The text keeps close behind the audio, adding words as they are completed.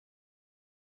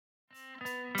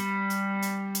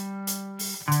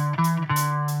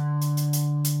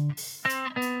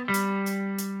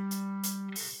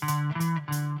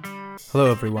Hello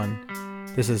everyone,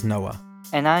 this is Noah.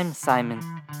 And I'm Simon.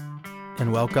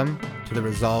 And welcome to the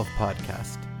Resolve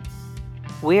Podcast.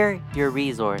 We're your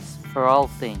resource for all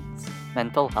things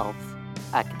mental health,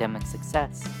 academic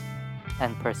success,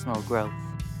 and personal growth.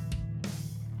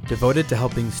 Devoted to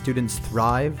helping students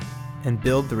thrive and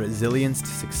build the resilience to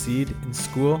succeed in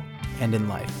school and in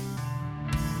life.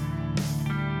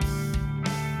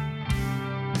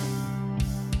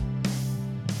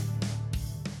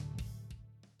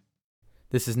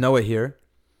 This is Noah here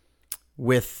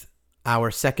with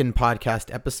our second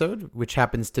podcast episode, which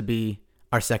happens to be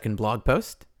our second blog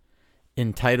post,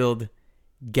 entitled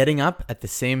Getting Up at the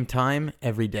Same Time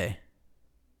Every Day.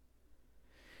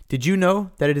 Did you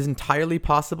know that it is entirely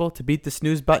possible to beat the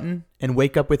snooze button and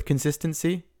wake up with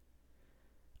consistency?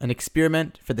 An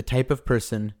experiment for the type of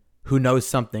person who knows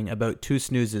something about two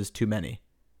snoozes too many.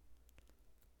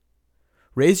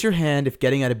 Raise your hand if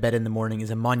getting out of bed in the morning is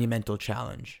a monumental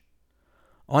challenge.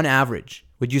 On average,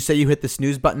 would you say you hit the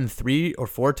snooze button 3 or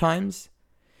 4 times?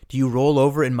 Do you roll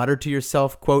over and mutter to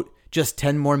yourself, quote, just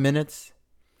 10 more minutes?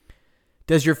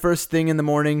 Does your first thing in the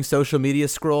morning social media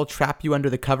scroll trap you under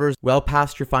the covers well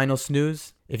past your final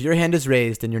snooze? If your hand is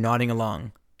raised and you're nodding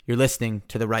along, you're listening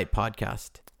to the right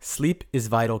podcast. Sleep is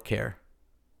vital care.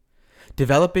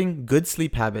 Developing good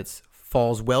sleep habits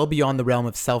falls well beyond the realm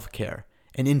of self-care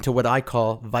and into what I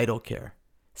call vital care.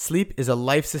 Sleep is a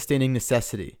life-sustaining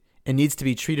necessity and needs to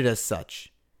be treated as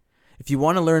such. If you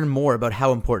want to learn more about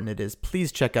how important it is,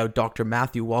 please check out Dr.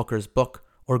 Matthew Walker's book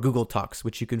or Google Talks,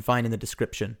 which you can find in the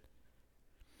description.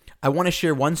 I want to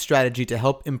share one strategy to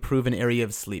help improve an area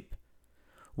of sleep.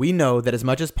 We know that as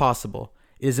much as possible,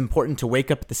 it is important to wake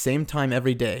up at the same time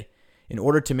every day in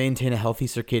order to maintain a healthy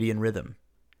circadian rhythm.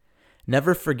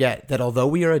 Never forget that although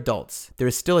we are adults, there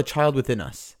is still a child within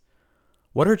us.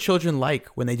 What are children like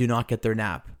when they do not get their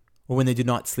nap or when they do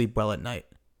not sleep well at night?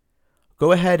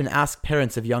 Go ahead and ask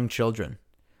parents of young children.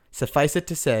 Suffice it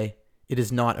to say, it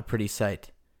is not a pretty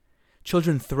sight.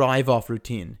 Children thrive off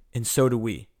routine, and so do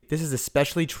we. This is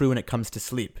especially true when it comes to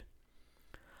sleep.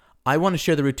 I want to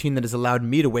share the routine that has allowed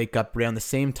me to wake up around the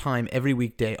same time every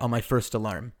weekday on my first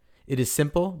alarm. It is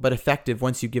simple but effective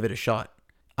once you give it a shot.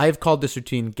 I have called this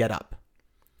routine Get Up.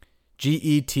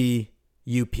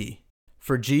 G-E-T-U-P.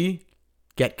 For G,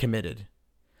 get committed.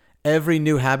 Every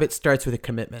new habit starts with a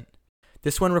commitment.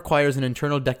 This one requires an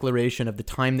internal declaration of the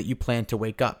time that you plan to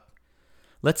wake up.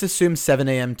 Let's assume 7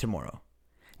 a.m. tomorrow.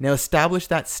 Now establish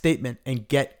that statement and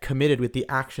get committed with the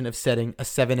action of setting a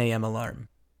 7 a.m. alarm.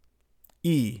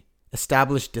 E.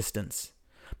 Establish distance.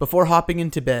 Before hopping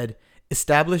into bed,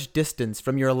 establish distance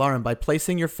from your alarm by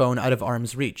placing your phone out of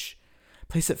arm's reach.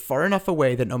 Place it far enough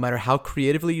away that no matter how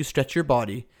creatively you stretch your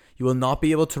body, you will not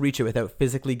be able to reach it without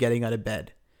physically getting out of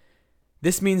bed.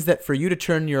 This means that for you to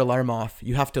turn your alarm off,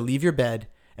 you have to leave your bed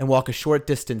and walk a short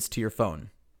distance to your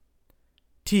phone.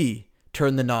 T.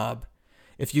 Turn the knob.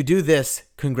 If you do this,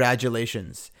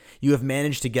 congratulations. You have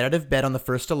managed to get out of bed on the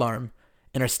first alarm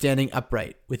and are standing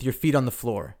upright with your feet on the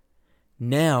floor.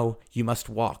 Now you must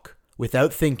walk,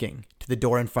 without thinking, to the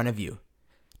door in front of you.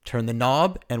 Turn the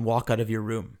knob and walk out of your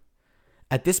room.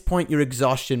 At this point, your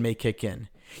exhaustion may kick in.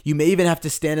 You may even have to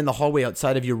stand in the hallway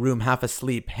outside of your room half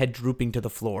asleep, head drooping to the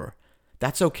floor.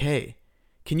 That's okay.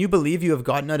 Can you believe you have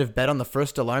gotten out of bed on the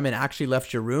first alarm and actually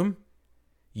left your room?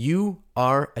 You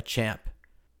are a champ.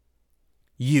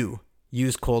 U.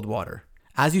 Use cold water.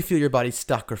 As you feel your body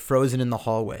stuck or frozen in the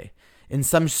hallway, in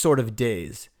some sort of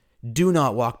daze, do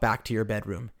not walk back to your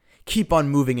bedroom. Keep on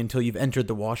moving until you've entered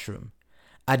the washroom.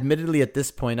 Admittedly, at this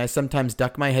point, I sometimes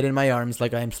duck my head in my arms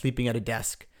like I am sleeping at a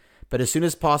desk. But as soon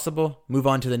as possible, move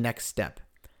on to the next step.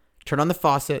 Turn on the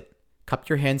faucet, cup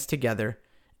your hands together,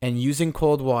 and using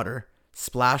cold water,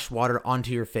 splash water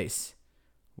onto your face.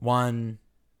 1,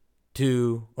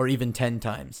 2, or even 10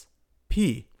 times.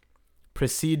 P.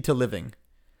 Proceed to living.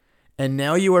 And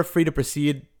now you are free to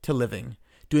proceed to living,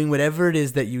 doing whatever it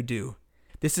is that you do.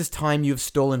 This is time you have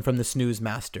stolen from the snooze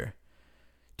master.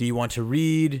 Do you want to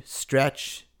read,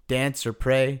 stretch, dance, or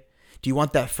pray? Do you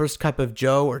want that first cup of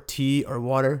joe or tea or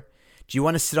water? Do you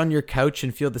want to sit on your couch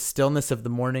and feel the stillness of the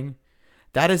morning?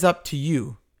 That is up to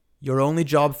you. Your only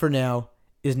job for now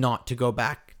is not to go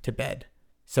back to bed.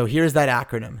 So here's that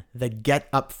acronym, the Get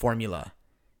Up formula.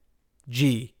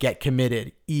 G, get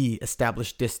committed. E,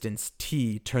 establish distance.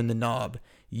 T, turn the knob.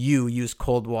 U, use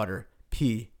cold water.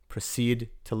 P, proceed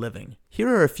to living. Here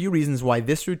are a few reasons why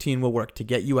this routine will work to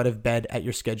get you out of bed at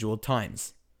your scheduled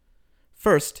times.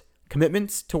 First,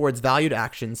 commitments towards valued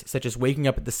actions, such as waking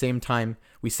up at the same time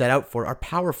we set out for, are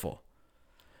powerful.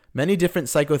 Many different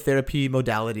psychotherapy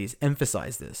modalities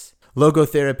emphasize this.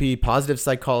 Logotherapy, positive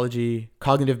psychology,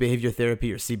 cognitive behavior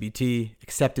therapy or CBT,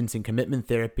 acceptance and commitment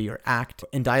therapy or ACT,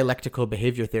 and dialectical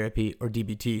behavior therapy or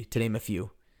DBT, to name a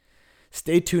few.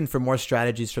 Stay tuned for more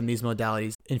strategies from these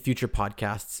modalities in future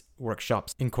podcasts,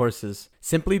 workshops, and courses.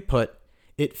 Simply put,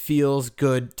 it feels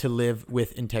good to live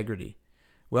with integrity.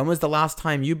 When was the last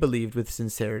time you believed with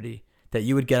sincerity that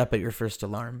you would get up at your first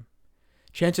alarm?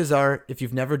 Chances are, if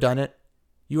you've never done it,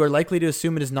 you are likely to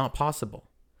assume it is not possible.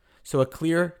 So a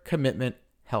clear commitment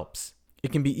helps.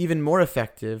 It can be even more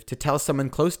effective to tell someone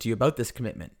close to you about this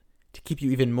commitment, to keep you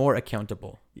even more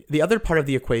accountable. The other part of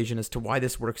the equation as to why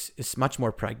this works is much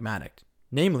more pragmatic,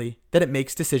 namely that it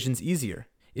makes decisions easier.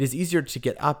 It is easier to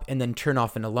get up and then turn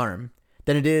off an alarm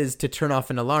than it is to turn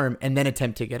off an alarm and then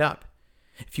attempt to get up.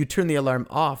 If you turn the alarm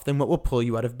off, then what will pull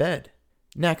you out of bed?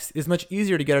 Next, it is much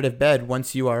easier to get out of bed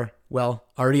once you are,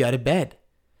 already out of bed.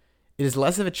 It is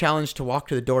less of a challenge to walk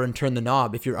to the door and turn the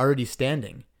knob if you're already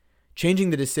standing.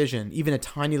 Changing the decision, even a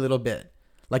tiny little bit,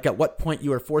 like at what point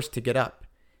you are forced to get up,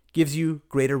 gives you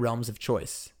greater realms of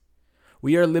choice.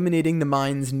 We are eliminating the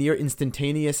mind's near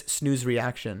instantaneous snooze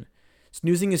reaction.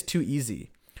 Snoozing is too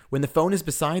easy. When the phone is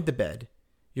beside the bed,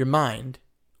 your mind,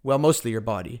 mostly your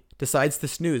body, decides to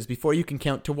snooze before you can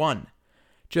count to 1.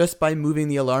 Just by moving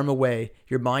the alarm away,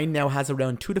 your mind now has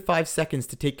around 2 to 5 seconds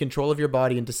to take control of your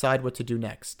body and decide what to do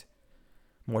next.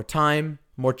 More time,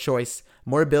 more choice,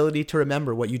 more ability to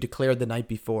remember what you declared the night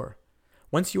before.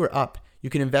 Once you are up,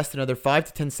 you can invest another 5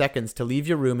 to 10 seconds to leave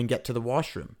your room and get to the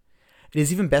washroom. It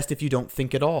is even best if you don't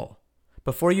think at all.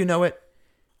 Before you know it,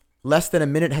 less than a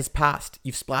minute has passed,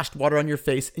 you've splashed water on your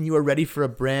face, and you are ready for a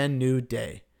brand new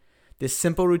day. This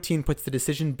simple routine puts the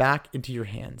decision back into your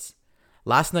hands.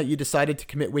 Last night you decided to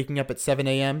commit waking up at 7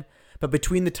 a.m., but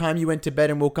between the time you went to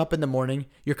bed and woke up in the morning,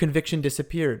 your conviction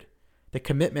disappeared. The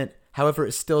commitment, however,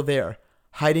 is still there,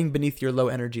 hiding beneath your low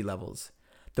energy levels.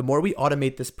 The more we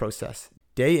automate this process,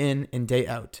 day in and day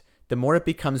out, the more it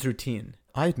becomes routine.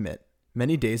 I admit,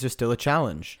 many days are still a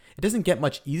challenge. It doesn't get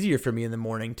much easier for me in the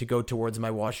morning to go towards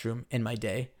my washroom in my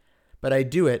day, but I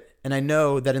do it, and I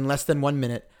know that in less than 1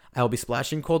 minute, I will be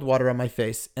splashing cold water on my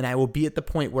face, and I will be at the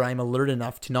point where I'm alert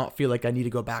enough to not feel like I need to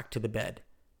go back to the bed.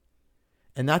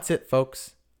 And that's it,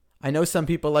 folks. I know some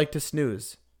people like to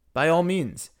snooze. By all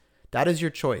means, that is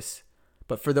your choice.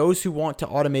 But for those who want to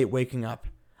automate waking up,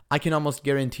 I can almost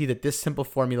guarantee that this simple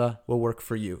formula will work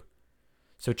for you.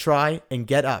 So try and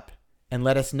get up and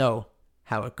let us know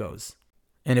how it goes.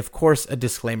 And of course, a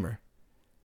disclaimer.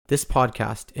 This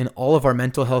podcast and all of our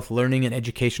mental health learning and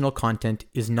educational content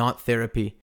is not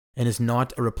therapy and is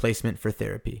not a replacement for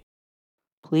therapy.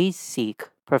 Please seek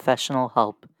professional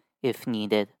help if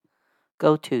needed.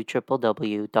 Go to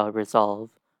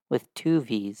www.resolve.ca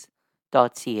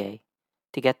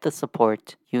to get the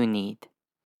support you need.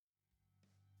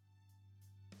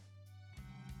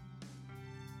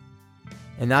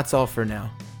 And that's all for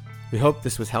now. We hope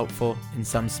this was helpful in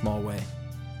some small way.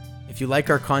 If you like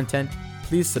our content,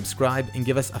 please subscribe and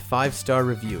give us a 5-star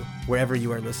review wherever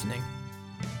you are listening.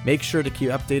 Make sure to keep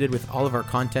updated with all of our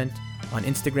content on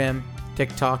Instagram,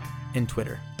 TikTok, and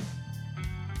Twitter.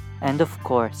 And of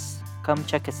course, come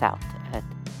check us out at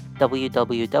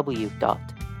www.resolve,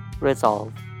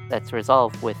 that's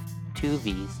resolve with 2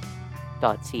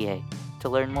 V's.ca to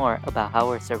learn more about how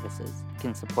our services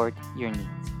can support your needs.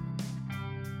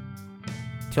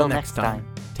 Till next time,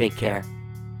 take care.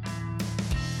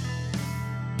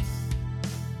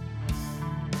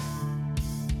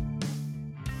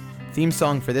 Theme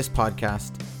song for this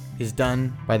podcast is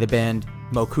done by the band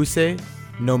Mokuse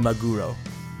no Maguro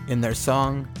in their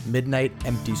song Midnight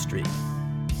Empty Street.